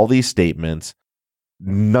at all these statements,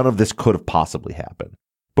 none of this could have possibly happened.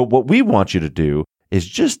 But what we want you to do is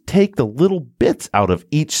just take the little bits out of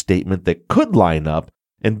each statement that could line up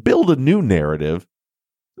and build a new narrative.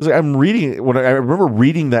 I'm reading, when I remember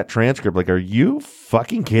reading that transcript, like, are you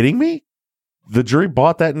fucking kidding me? The jury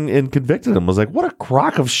bought that and convicted him. I was like, what a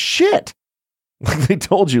crock of shit. Like, they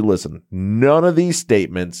told you, listen, none of these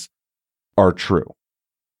statements are true,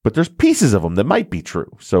 but there's pieces of them that might be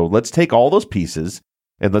true. So let's take all those pieces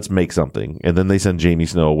and let's make something. And then they send Jamie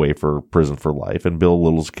Snow away for prison for life, and Bill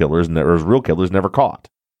Little's real killers never caught.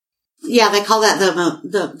 Yeah, they call that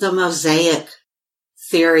the mosaic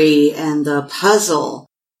theory and the puzzle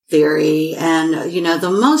theory. And, the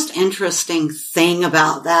most interesting thing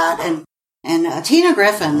about that, and Tina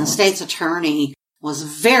Griffin, the state's attorney, was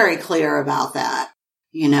very clear about that.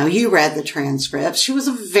 You read the transcript. She was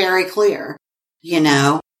very clear.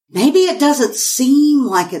 Maybe it doesn't seem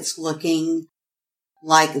like it's looking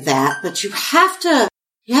like that, but you have to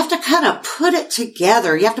kind of put it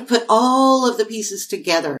together. You have to put all of the pieces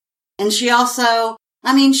together. And she also,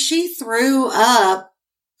 she threw up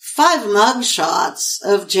 5 mug shots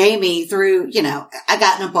of Jamie through, I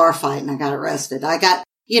got in a bar fight and I got arrested. I got,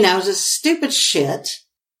 just stupid shit.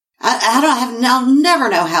 I'll never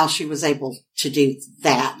know how she was able to do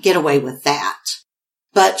that, get away with that.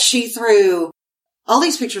 But she threw all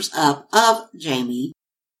these pictures up of Jamie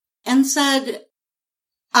and said,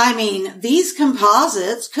 these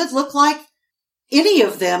composites could look like any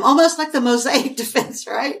of them, almost like the Mosaic defense,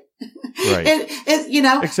 right? Right.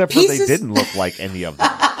 Except for they didn't look like any of them.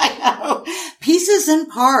 I know. Pieces and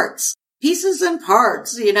parts.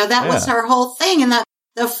 That was her whole thing. And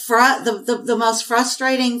the most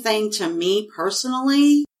frustrating thing to me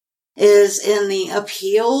personally is in the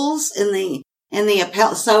appeals, in the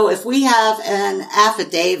appel. So if we have an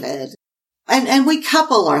affidavit and we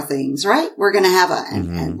couple our things, right? We're going to have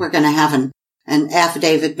and we're going to have an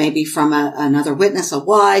affidavit maybe from another witness, a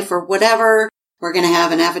wife or whatever. We're going to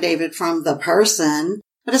have an affidavit from the person,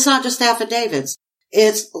 but it's not just affidavits.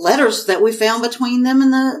 It's letters that we found between them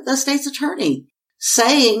and the state's attorney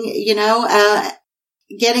saying,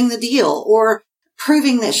 getting the deal or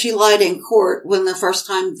proving that she lied in court when the first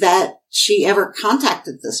time that she ever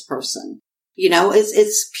contacted this person.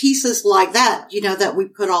 It's pieces like that, that we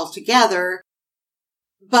put all together.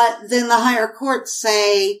 But then the higher courts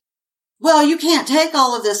say, well, you can't take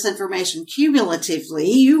all of this information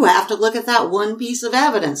cumulatively. You have to look at that one piece of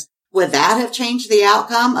evidence. Would that have changed the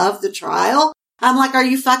outcome of the trial? I'm like, are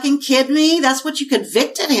you fucking kidding me? That's what you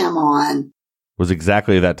convicted him on. Was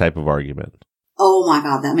exactly that type of argument. Oh my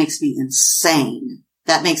God, that makes me insane.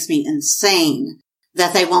 That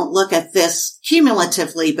they won't look at this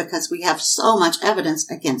cumulatively because we have so much evidence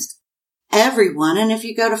against everyone. And if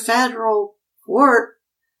you go to federal court,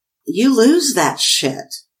 you lose that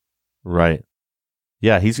shit. Right.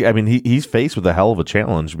 Yeah, he's faced with a hell of a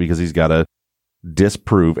challenge because he's got to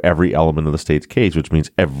disprove every element of the state's case, which means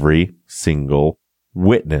every single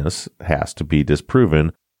witness has to be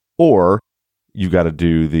disproven, or you got to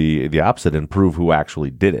do the opposite and prove who actually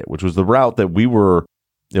did it, which was the route that we were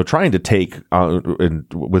trying to take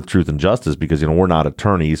with Truth and Justice, because we're not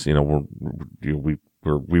attorneys,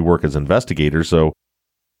 we work as investigators, so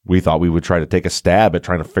we thought we would try to take a stab at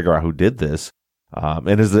trying to figure out who did this.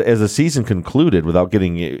 And as the season concluded, without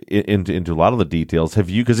getting into a lot of the details,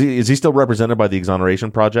 is he still represented by the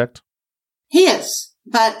Exoneration Project? He is,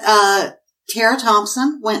 but Tara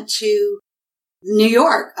Thompson went to New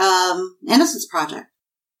York, Innocence Project,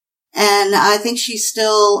 and I think she's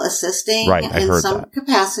still assisting in some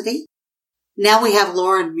capacity. Now we have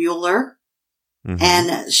Lauren Mueller,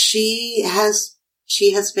 and she has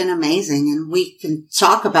been amazing, and we can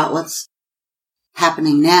talk about what's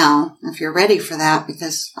happening now, if you're ready for that,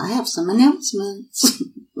 because I have some announcements.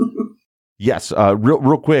 Yes.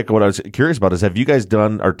 Real quick, what I was curious about is, have you guys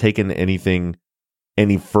done or taken anything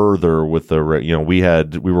any further with the,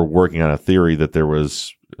 we were working on a theory that there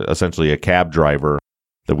was essentially a cab driver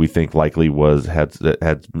that we think likely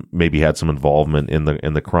had some involvement in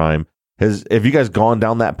the crime. Have you guys gone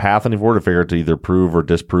down that path anymore to figure out to either prove or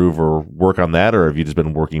disprove or work on that, or have you just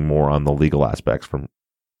been working more on the legal aspects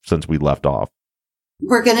since we left off?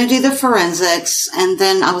 We're going to do the forensics, and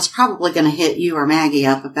then I was probably going to hit you or Maggie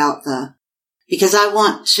up about because I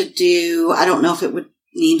want to do, I don't know if it would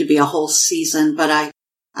need to be a whole season, but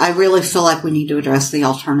I really feel like we need to address the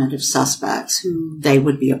alternative suspects, who they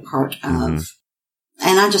would be a part of.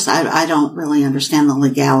 And I don't really understand the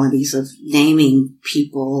legalities of naming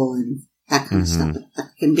people and that kind of stuff. That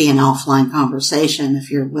can be an offline conversation if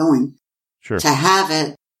you're willing to have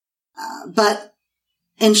it. But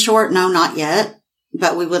in short, no, not yet.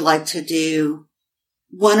 But we would like to do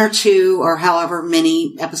 1 or 2 or however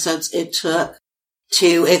many episodes it took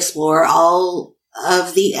to explore all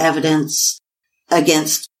of the evidence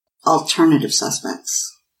against alternative suspects.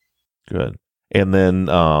 Good. And then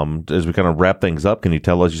as we kind of wrap things up, can you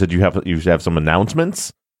tell us, you said you have some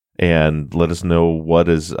announcements, and let us know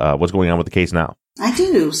what's going on with the case now. I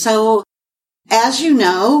do. So as you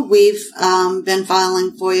know, we've been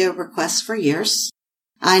filing FOIA requests for years.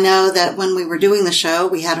 I know that when we were doing the show,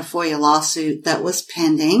 we had a FOIA lawsuit that was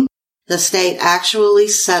pending. The state actually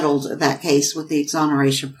settled that case with the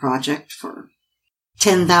Exoneration Project for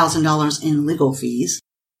 $10,000 in legal fees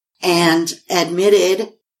and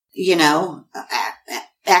admitted,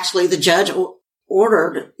 actually the judge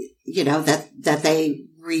ordered, that they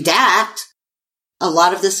redact a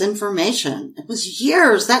lot of this information. It was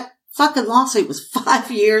years. That fucking lawsuit was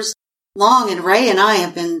 5 years long, and Ray and I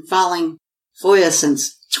have been filing FOIA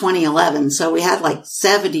since 2011. So we had like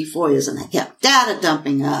 70 FOIAs, and they kept data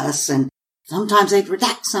dumping us, and sometimes they'd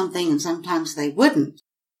redact something and sometimes they wouldn't.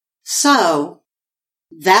 So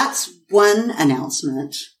that's one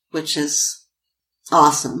announcement, which is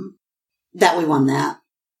awesome that we won that.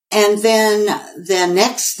 And then the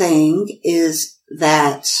next thing is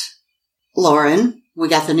that Lauren, we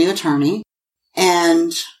got the new attorney,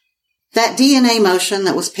 and that DNA motion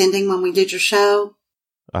that was pending when we did your show,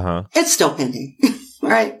 it's still pending,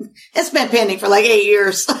 right? It's been pending for like 8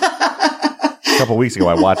 years. couple weeks ago,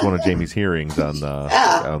 I watched one of Jamie's hearings on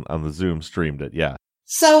on the Zoom, streamed it. Yeah.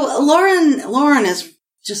 So Lauren is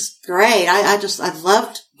just great. I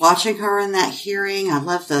loved watching her in that hearing. I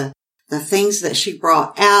love the things that she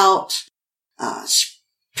brought out. She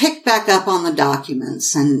picked back up on the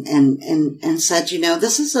documents and said,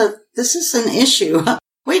 this is an issue.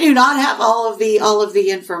 We do not have all of the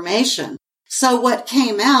information. So what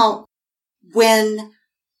came out when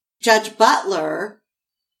Judge Butler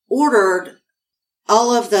ordered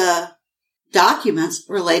all of the documents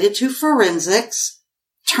related to forensics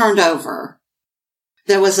turned over,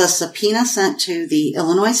 there was a subpoena sent to the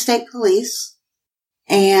Illinois State Police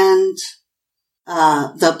and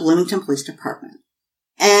the Bloomington Police Department.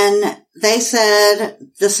 And they said,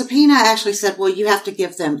 the subpoena actually said, well, you have to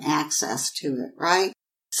give them access to it, right?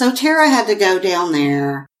 So Tara had to go down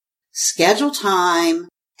there, schedule time,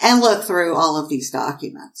 and look through all of these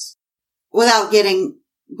documents without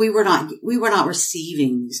we were not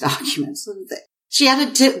receiving these documents. She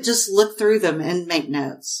had to just look through them and make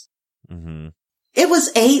notes. Mm-hmm. It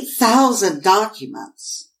was 8,000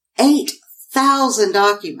 documents. 8,000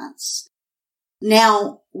 documents.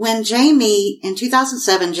 Now, when in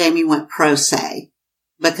 2007, Jamie went pro se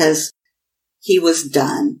because he was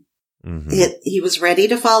done. Mm-hmm. He was ready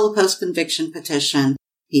to file a post-conviction petition.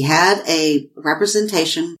 He had a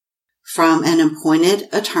representation from an appointed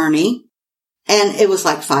attorney, and it was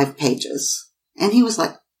like 5 pages. And he was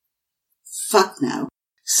like, fuck no.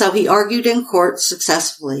 So he argued in court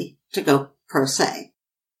successfully to go pro se.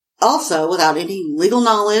 Also, without any legal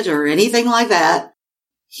knowledge or anything like that,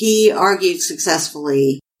 he argued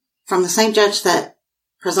successfully from the same judge that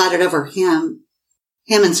presided over him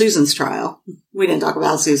and Susan's trial. We didn't talk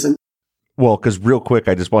about Susan. Well, because real quick,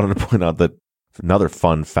 I just wanted to point out that another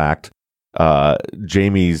fun fact,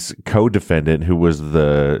 Jamie's co-defendant, who was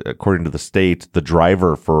according to the state, the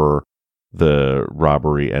driver for the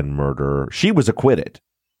robbery and murder, she was acquitted.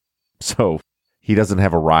 So he doesn't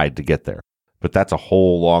have a ride to get there. But that's a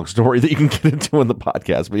whole long story that you can get into in the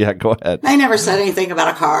podcast. But yeah, go ahead. They never said anything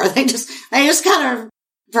about a car. They just kind of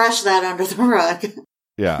brushed that under the rug.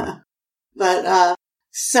 Yeah. But,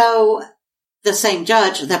 so the same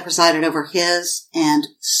judge that presided over his and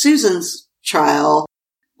Susan's trial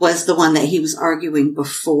was the one that he was arguing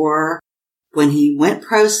before when he went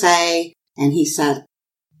pro se, and he said,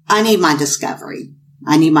 I need my discovery.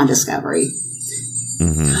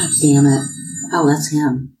 Mm-hmm. God damn it. Oh, that's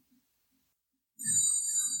him.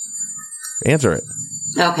 Answer it.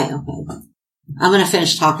 Okay. I'm going to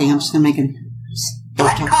finish talking. I'm just going to make a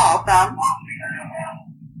call from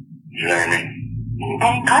Jamie.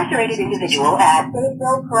 An incarcerated individual at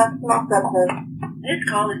Fayetteville Correctional Center. This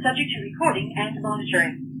call is subject to recording and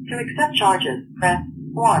monitoring. To accept charges, press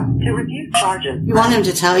 1. To refuse charges. You want him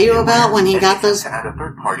to tell you about when he got those,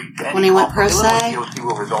 when he went pro se?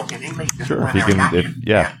 Sure, if he can,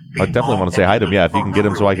 I definitely want to say hi to him. Yeah, if you can get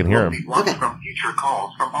him so I can hear him. Okay. From future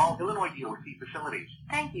calls from all Illinois DOC facilities.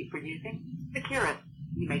 Thank you for using Securus.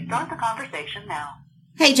 You may start the conversation now.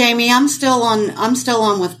 Hey Jamie, I'm still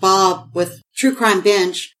on with Bob with True Crime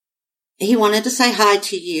Binge. He wanted to say hi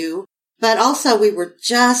to you, but also we were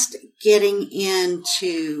just getting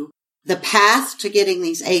into the path to getting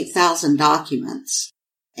these 8,000 documents.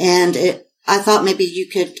 And I thought maybe you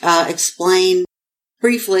could explain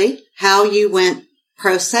briefly how you went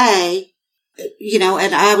pro se,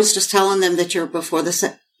 and I was just telling them that you were before the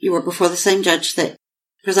same judge that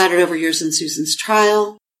presided over yours and Susan's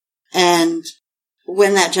trial. And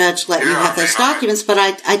when that judge let you have those documents, but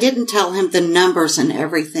I didn't tell him the numbers and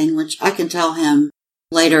everything, which I can tell him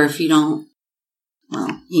later if you don't.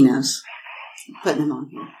 Well, he knows. I'm putting him on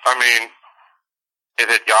here. I mean, it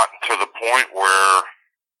had gotten to the point where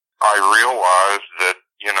I realized that,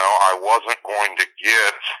 I wasn't going to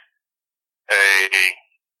get a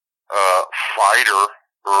fighter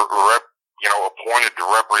appointed to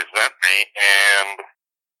represent me, and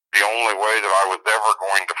the only way that I was ever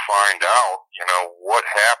going to find out, what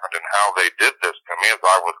happened and how they did this to me is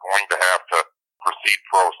I was going to have to proceed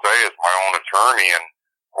pro se as my own attorney and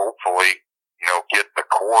hopefully, get the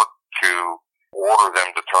court to order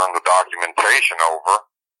them to turn the documentation over.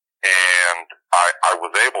 And I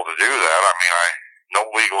was able to do that. I mean, no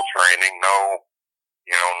legal training, no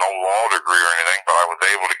law degree or anything, but I was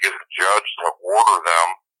able to get a judge to order them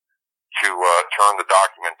to turn the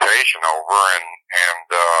documentation over,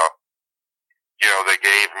 and they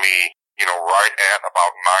gave me, right at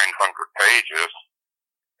about 900 pages.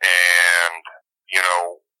 And,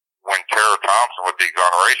 when Tara Thompson with the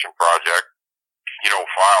Exoneration Project,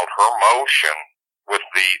 filed her motion with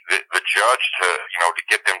the judge to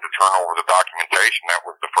get them to turn over the documentation, that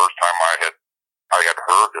was the first time I had I had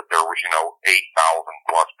heard that there was, 8,000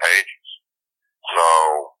 plus pages. So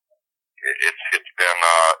it's been,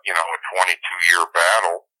 a 22-year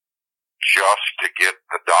battle just to get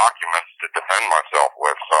the documents to defend myself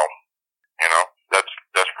with. So,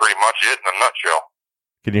 that's pretty much it in a nutshell.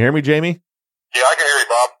 Can you hear me, Jamie? Yeah, I can hear you,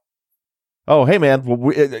 Bob. Oh, hey, man.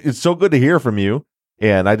 Well, it's so good to hear from you.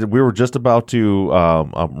 And we were just about to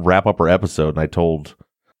wrap up our episode, and I told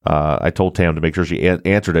Tam to make sure she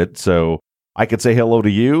answered it, so I could say hello to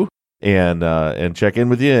you and check in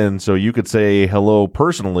with you, and so you could say hello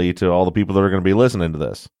personally to all the people that are going to be listening to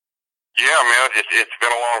this. Yeah, man, it's been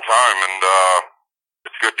a long time, and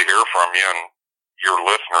it's good to hear from you, and your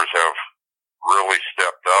listeners have really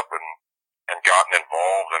stepped up and gotten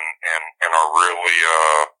involved and are really,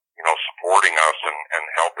 supporting us and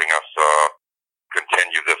helping us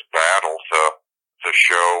continue this battle to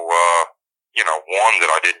show, one,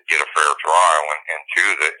 that I didn't get a fair trial, and two,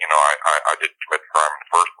 that, I didn't commit the crime in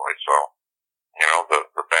the first place. So,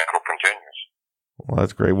 the battle continues. Well,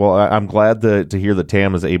 that's great. Well, I'm glad to hear that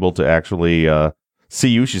Tam is able to actually see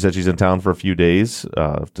you. She said she's in town for a few days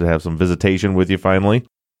to have some visitation with you finally.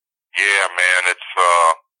 Yeah, man, it's,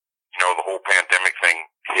 the whole pandemic thing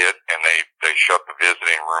hit, and they shut the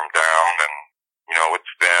visiting room down, and,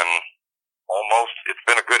 it's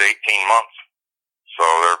been a good 18 months. So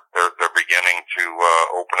they're beginning to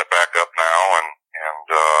open it back up now, and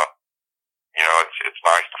it's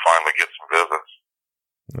nice to finally get some visits.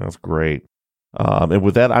 That's great. And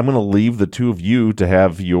with that, I'm going to leave the two of you to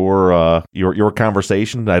have your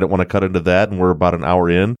conversation. I don't want to cut into that, and we're about an hour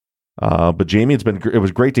in. But Jamie, it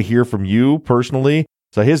was great to hear from you personally.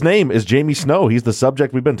 So his name is Jamie Snow. He's the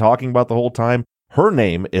subject we've been talking about the whole time. Her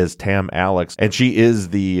name is Tam Alex, and she is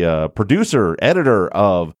the producer, editor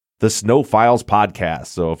of the Snow Files podcast.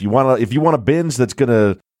 So if you want a binge that's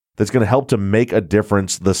gonna help to make a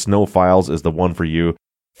difference, the Snow Files is the one for you.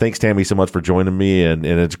 Thanks, Tammy, so much for joining me, and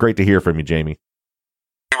it's great to hear from you, Jamie.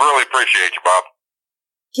 We really appreciate you, Bob.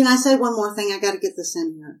 Can I say one more thing? I got to get this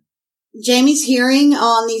in here. Jamie's hearing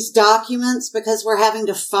on these documents because we're having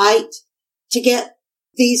to fight to get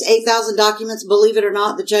these 8,000 documents. Believe it or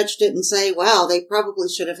not, the judge didn't say, wow, they probably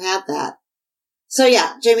should have had that. So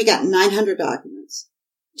yeah, Jamie got 900 documents.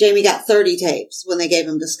 Jamie got 30 tapes when they gave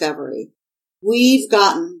him discovery. We've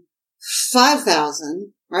gotten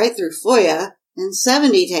 5,000 right through FOIA and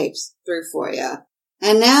 70 tapes through FOIA.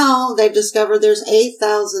 And now they've discovered there's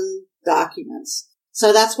 8,000 documents.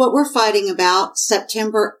 So that's what we're fighting about.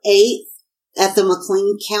 September 8th at the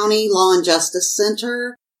McLean County Law and Justice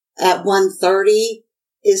Center at 1:30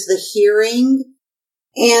 is the hearing.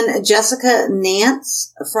 And Jessica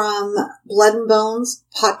Nance from Blood and Bones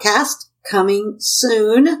podcast, coming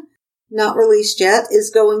soon, not released yet,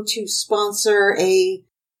 is going to sponsor a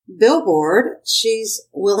billboard. She's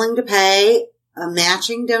willing to pay a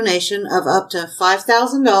matching donation of up to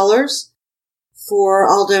 $5,000 for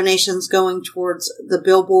all donations going towards the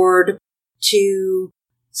billboard to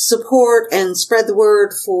support and spread the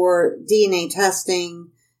word for DNA testing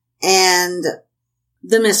and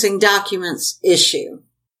the missing documents issue.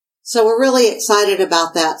 So we're really excited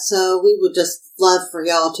about that. So we would just love for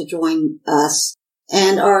y'all to join us.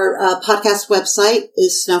 And our podcast website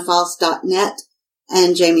is snowfiles.net,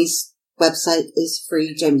 and Jamie's website is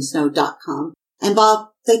freejamiesnow.com. And Bob,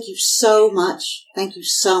 thank you so much. Thank you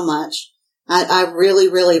so much. I really,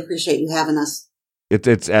 really appreciate you having us.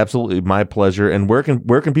 It's absolutely my pleasure. And where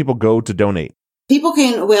can people go to donate? People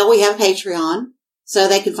can, we have Patreon, so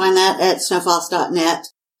they can find that at snowfiles.net,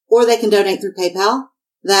 or they can donate through PayPal.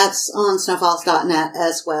 That's on snowfiles.net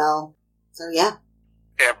as well. So yeah.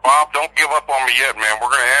 Yeah, Bob, don't give up on me yet, man. We're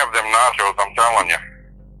going to have them nachos, I'm telling you.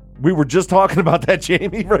 We were just talking about that,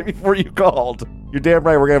 Jamie, right before you called. You're damn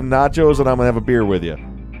right. We're going to have nachos, and I'm going to have a beer with you.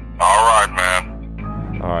 All right,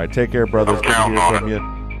 man. All right. Take care, brothers. I'm Good to hear from you.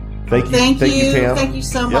 Thank you. Thank you, Tam. Thank you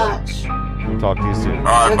so much. We'll talk to you soon. All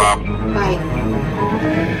right, Okay. Bob. Bye.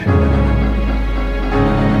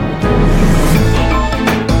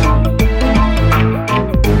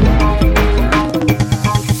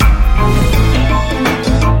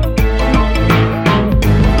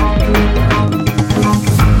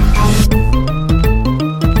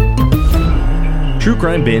 True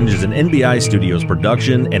Crime Binge is an NBI Studios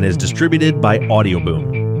production and is distributed by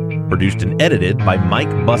Audioboom. Produced and edited by Mike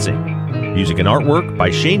Bussing. Music and artwork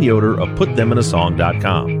by Shane Yoder of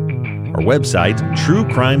PutThemInASong.com. Our website,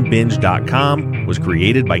 TrueCrimeBinge.com, was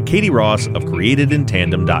created by Katie Ross of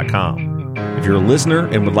CreatedInTandem.com. If you're a listener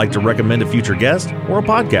and would like to recommend a future guest or a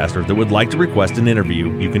podcaster that would like to request an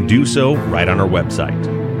interview, you can do so right on our website.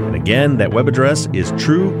 And again, that web address is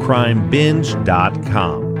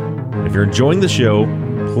TrueCrimeBinge.com. If you're enjoying the show,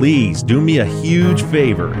 please do me a huge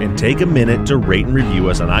favor and take a minute to rate and review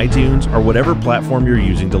us on iTunes or whatever platform you're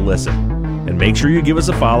using to listen. And make sure you give us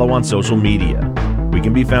a follow on social media. We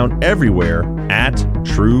can be found everywhere at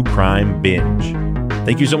True Crime Binge.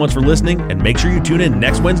 Thank you so much for listening, and make sure you tune in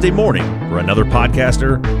next Wednesday morning for another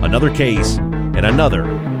podcaster, another case, and another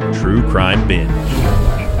True Crime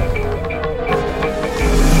Binge.